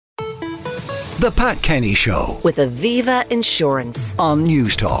The Pat Kenny Show with Aviva Insurance on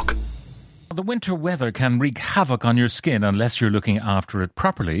News Talk. The winter weather can wreak havoc on your skin unless you're looking after it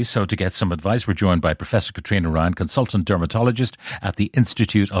properly. So to get some advice, we're joined by Professor Catriona Ryan, consultant dermatologist at the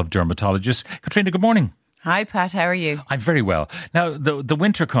Institute of Dermatologists. Catriona, good morning. Hi, Pat. How are you? I'm very well. Now, the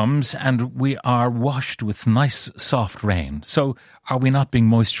winter comes and we are washed with nice, soft rain. So are we not being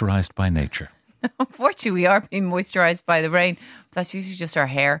moisturised by nature? Unfortunately, we are being moisturised by the rain. That's usually just our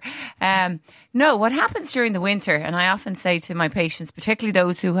hair. No, what happens during the winter, and I often say to my patients, particularly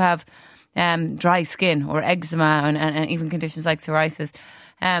those who have dry skin or eczema and even conditions like psoriasis,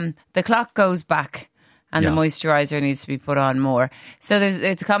 the clock goes back and the moisturiser needs to be put on more. So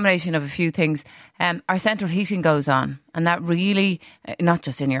it's a combination of a few things. Our central heating goes on, and that really, not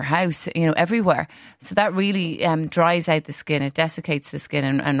just in your house, everywhere. So that really dries out the skin. It desiccates the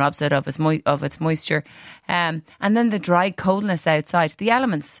skin and robs it of its moisture. And then the dry coldness outside, the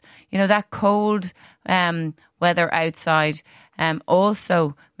elements, that cold weather outside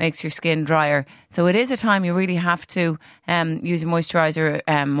also makes your skin drier. So it is a time you really have to use a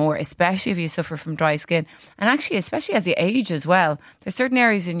moisturiser more, especially if you suffer from dry skin. And actually, especially as you age as well, there's certain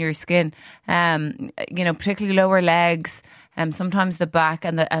areas in your skin, particularly lower legs, sometimes the back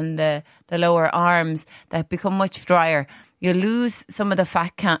and the lower arms that become much drier. You lose some of the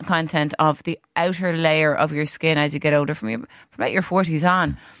fat content of the outer layer of your skin as you get older, from about your 40s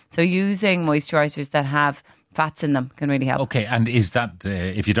on. So using moisturisers that have fats in them can really help. Okay, and is that,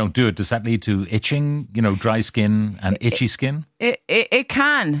 if you don't do it, does that lead to itching, dry skin and itchy skin? It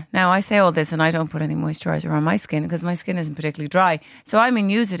can. Now, I say all this and I don't put any moisturiser on my skin because my skin isn't particularly dry. So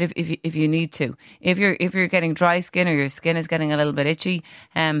use it if you need to. If you're getting dry skin or your skin is getting a little bit itchy,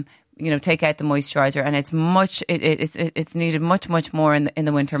 take out the moisturiser, and it's needed much more in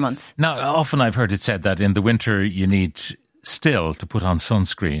the winter months. Now, often I've heard it said that in the winter you need still to put on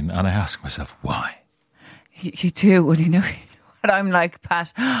sunscreen, and I ask myself, why? You do. Well, you know what I'm like,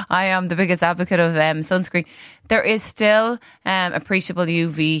 Pat. I am the biggest advocate of sunscreen. There is still appreciable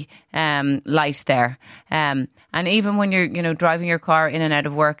UV light there, and even when you're driving your car in and out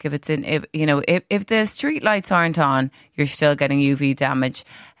of work, if the street lights aren't on, you're still getting UV damage.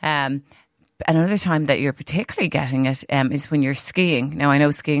 Another time that you're particularly getting it is when you're skiing. Now, I know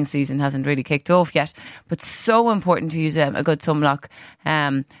skiing season hasn't really kicked off yet, but so important to use a good sunblock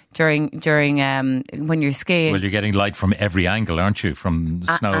during when you're skiing. Well, you're getting light from every angle, aren't you? From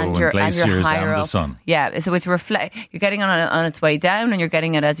snow and glaciers and the sun. Yeah, so it's you're getting on its way down, and you're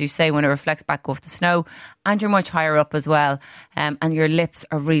getting it, as you say, when it reflects back off the snow, and you're much higher up as well. And your lips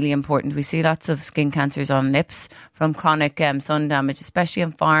are really important. We see lots of skin cancers on lips from chronic sun damage, especially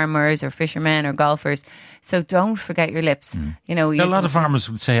in farmers or fishermen or golfers. So don't forget your lips. A lot of farmers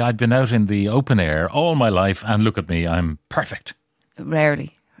would say, I've been out in the open air all my life, and look at me, I'm perfect.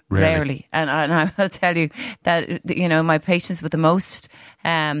 Rarely. And I will tell you that, my patients with the most,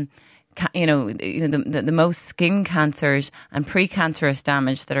 the most skin cancers and precancerous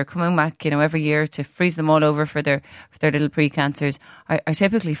damage that are coming back, every year to freeze them all over for their little precancers are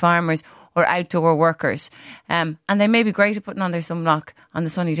typically farmers or outdoor workers. And they may be great at putting on their sunblock on the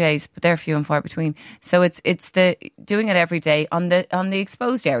sunny days, but they're few and far between. So it's the doing it every day on the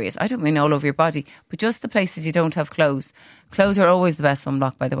exposed areas. I don't mean all over your body, but just the places you don't have clothes. Clothes are always the best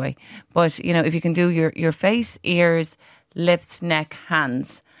sunblock, by the way. But, if you can do your face, ears, lips, neck,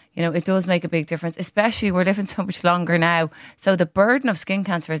 hands, it does make a big difference, especially we're living so much longer now. So the burden of skin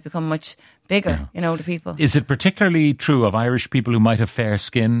cancer has become much bigger, to people. Is it particularly true of Irish people who might have fair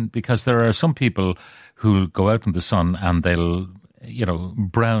skin? Because there are some people who go out in the sun and they'll,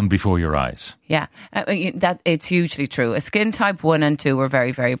 brown before your eyes. Yeah, that it's hugely true. A skin type 1 and 2 are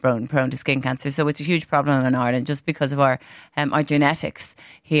very, very prone to skin cancer. So it's a huge problem in Ireland just because of our genetics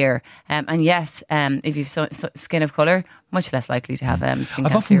here. And yes, if you've skin of colour, much less likely to have skin cancer.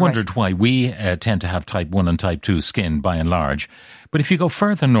 I've often wondered why we tend to have type 1 and type 2 skin by and large. But if you go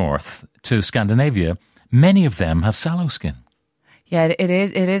further north to Scandinavia, many of them have sallow skin. Yeah, it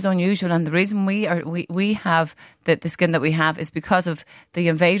is unusual, and the reason we have the skin that we have is because of the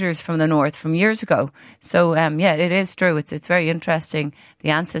invaders from the north from years ago. So it is true. It's very interesting,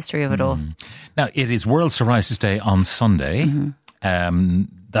 the ancestry of it all. Now, it is World Psoriasis Day on Sunday.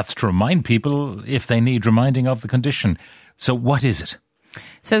 That's to remind people if they need reminding of the condition. So what is it?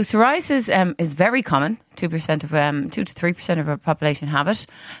 So psoriasis is very common. 2% of 2 to 3% of our population have it,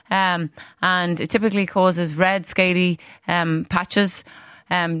 and it typically causes red, scaly patches,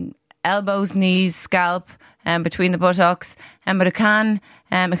 elbows, knees, scalp, between the buttocks. But it can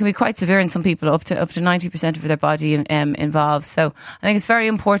It can be quite severe in some people, up to 90% of their body involved. So I think it's very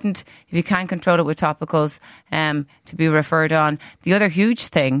important, if you can control it with topicals, to be referred on. The other huge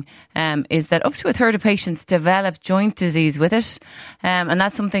thing is that up to a third of patients develop joint disease with it, and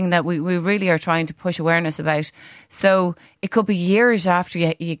that's something that we really are trying to push awareness about. So it could be years after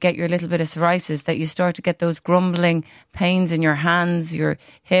you get your little bit of psoriasis that you start to get those grumbling pains in your hands, your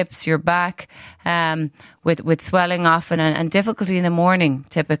hips, your back, with swelling often and difficulty in the morning,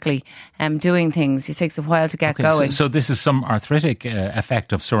 typically, doing things. It takes a while to get going. So this is some arthritic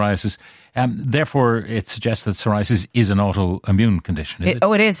effect of psoriasis. Therefore, it suggests that psoriasis is an autoimmune condition, is it?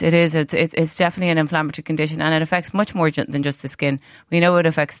 Oh, it is. It is. It's definitely an inflammatory condition, and it affects much more than just the skin. We know it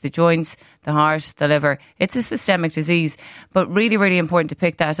affects the joints, the heart, the liver. It's a systemic disease, but really, really important to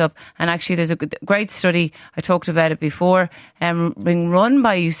pick that up. And actually, there's a great study, I talked about it before, being run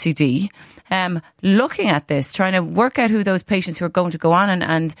by UCD, looking at this, trying to work out who those patients who are going to go on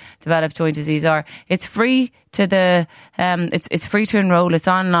and develop joint disease are. It's free to it's free to enrol. It's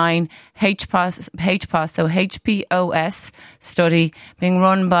online. HPOS, so HPOS study being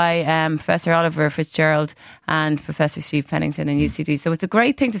run by Professor Oliver Fitzgerald and Professor Steve Pennington in UCD. So it's a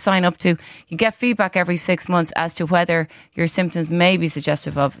great thing to sign up to. You get feedback every 6 months as to whether your symptoms may be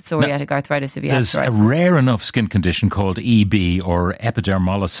suggestive of psoriatic arthritis if you have psoriasis. There's a rare enough skin condition called EB, or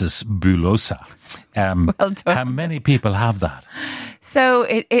epidermolysis bullosa. Well done. How many people have that? So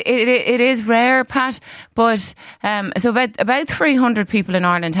it is rare, Pat, but so about 300 people in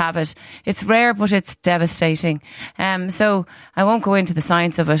Ireland have it. It's rare, but it's devastating. So I won't go into the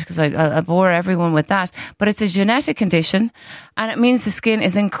science of it because I'll bore everyone with that. But it's a genetic condition, and it means the skin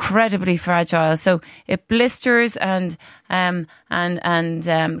is incredibly fragile. So it blisters and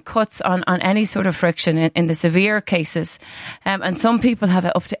cuts on any sort of friction in the severe cases. And some people have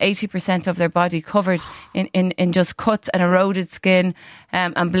up to 80% of their body covered in just cuts and eroded skin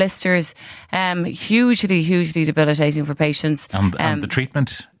and blisters. Hugely debilitating for patients. And the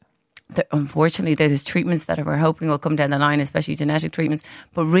treatment? Unfortunately, there's treatments that we're hoping will come down the line, especially genetic treatments.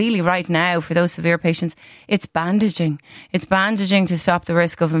 But really, right now, for those severe patients, it's bandaging. It's bandaging to stop the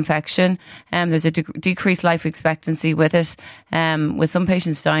risk of infection. There's a decreased life expectancy with it, with some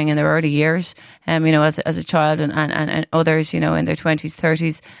patients dying in their early years, as a child and others, in their 20s,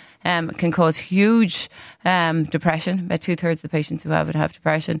 30s. Can cause huge depression. About 2/3 of the patients who have it have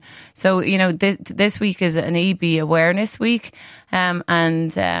depression. So, this week is an EB awareness week.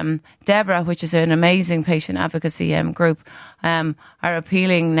 And Deborah, which is an amazing patient advocacy group, are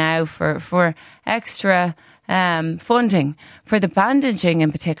appealing now for extra funding for the bandaging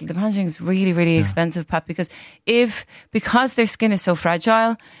in particular. The bandaging is really, really expensive, Pat, because their skin is so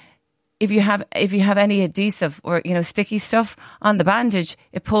fragile. If you have any adhesive or sticky stuff on the bandage,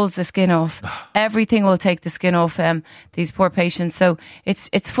 it pulls the skin off. Everything will take the skin off these poor patients. So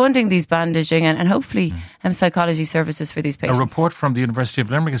it's funding these bandaging and hopefully psychology services for these patients. A report from the University of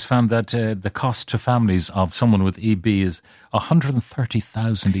Limerick has found that the cost to families of someone with EB is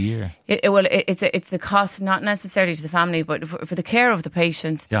 $130,000 a year. It's the cost, not necessarily to the family, but for the care of the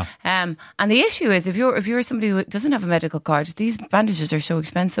patient. Yeah. And the issue is if you're somebody who doesn't have a medical card, these bandages are so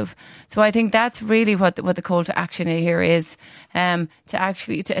expensive. So I think that's really what the call to action here is,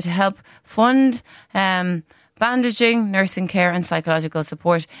 to help fund bandaging, nursing care and psychological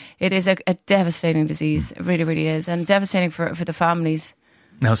support. It is a devastating disease. It really, really is, and devastating for the families.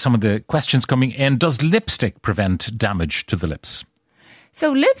 Now, some of the questions coming in. Does lipstick prevent damage to the lips?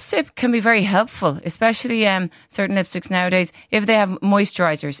 So lipstick can be very helpful, especially certain lipsticks nowadays, if they have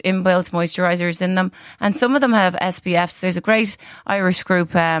moisturisers, inbuilt moisturisers in them. And some of them have SPFs. There's a great Irish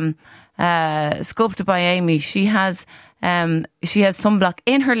group, Sculpted by Amy. She has sunblock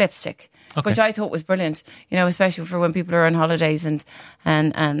in her lipstick. Okay. Which I thought was brilliant, especially for when people are on holidays and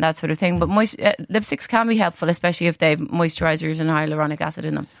that sort of thing. But lipsticks can be helpful, especially if they have moisturisers and hyaluronic acid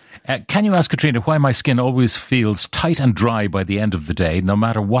in them. Can you ask Catriona why my skin always feels tight and dry by the end of the day? No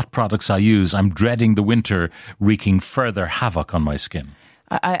matter what products I use, I'm dreading the winter wreaking further havoc on my skin.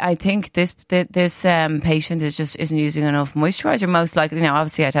 I think this patient isn't using enough moisturiser, most likely. Now,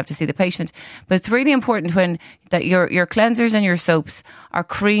 obviously, I'd have to see the patient, but it's really important that your cleansers and your soaps are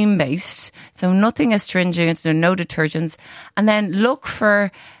cream based, so nothing astringent, so no detergents, and then look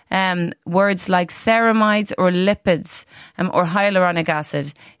for words like ceramides or lipids or hyaluronic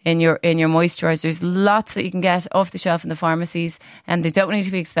acid in your moisturiser. There's lots that you can get off the shelf in the pharmacies, and they don't need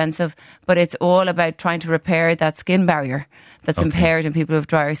to be expensive, but it's all about trying to repair that skin barrier that's impaired in people who have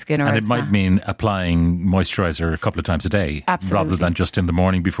drier skin or And it eczema. might mean applying moisturiser a couple of times a day, rather than just in the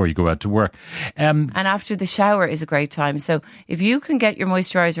morning before you go out to work. And after the shower is a great time. So if you can get your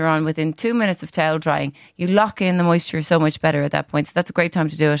moisturiser on within 2 minutes of towel drying, you lock in the moisture so much better at that point. So that's a great time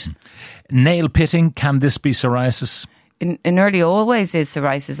to do it. Nail pitting, can this be psoriasis? In early always is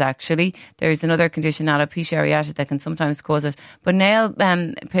psoriasis, actually. There's another condition, alopecia areata, that can sometimes cause it. But nail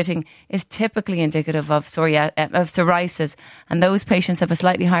pitting is typically indicative of psoriasis, and those patients have a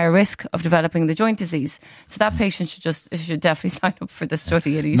slightly higher risk of developing the joint disease. So that patient should definitely sign up for the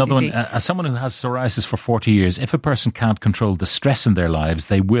study at UCD. Another one, as someone who has psoriasis for 40 years, if a person can't control the stress in their lives,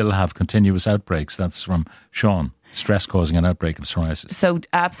 they will have continuous outbreaks. That's from Sean. Stress causing an outbreak of psoriasis. So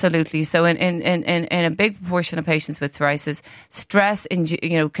absolutely. So in a big proportion of patients with psoriasis, stress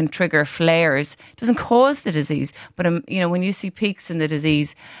can trigger flares. It doesn't cause the disease, but when you see peaks in the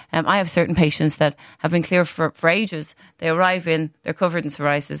disease, I have certain patients that have been clear for ages. They arrive in, they're covered in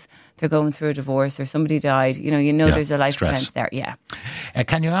psoriasis. They're going through a divorce or somebody died. There's a life event there. Yeah.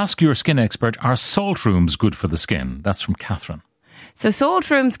 Can you ask your skin expert, are salt rooms good for the skin? That's from Catherine. So salt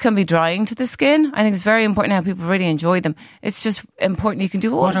rooms can be drying to the skin. I think it's very important how people really enjoy them. It's just important you can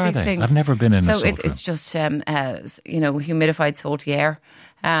do all of these things. I've never been in a salt room. It's just humidified salty air.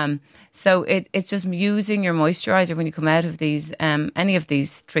 So it's just using your moisturiser when you come out of these any of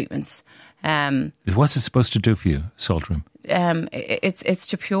these treatments. What's it supposed to do for you, salt room? It's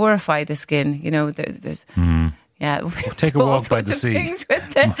to purify the skin. There's. Yeah, take a walk by the sea. Things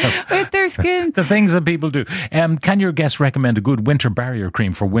with their skin. The things that people do. Can your guest recommend a good winter barrier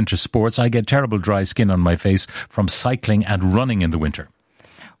cream for winter sports? I get terrible dry skin on my face from cycling and running in the winter.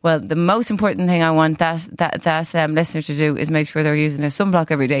 Well, the most important thing I want that listener to do is make sure they're using their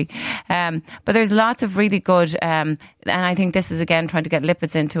sunblock every day. But there's lots of really good, and I think this is again trying to get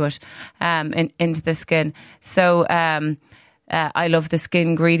lipids into it, into the skin. So. I love the skin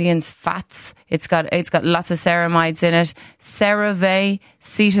ingredients, fats. It's got lots of ceramides in it. CeraVe,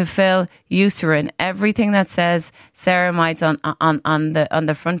 Cetaphil, Eucerin, everything that says ceramides on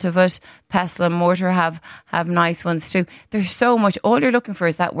the front of it. Pestle and Mortar have nice ones too. There's so much. All you're looking for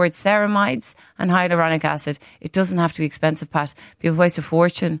is that word ceramides and hyaluronic acid. It doesn't have to be expensive, Pat. People waste a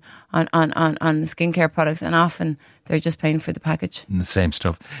fortune on skincare products, and often they're just paying for the package. The same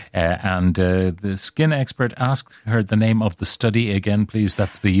stuff. And the skin expert asked her the name of the study again, please.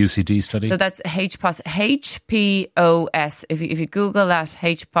 That's the UCD study. So that's HPOS, HPOS. If you Google that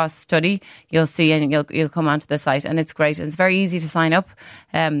HPOS study, you'll see, and you'll come onto the site, and it's great. And it's very easy to sign up.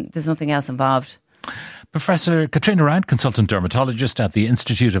 There's nothing else involved. Professor Catriona Ryan, consultant dermatologist at the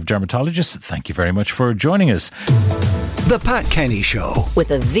Institute of Dermatologists, thank you very much for joining us. The Pat Kenny Show. With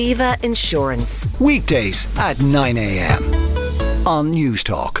Aviva Insurance. Weekdays at 9 a.m. on News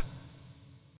Talk.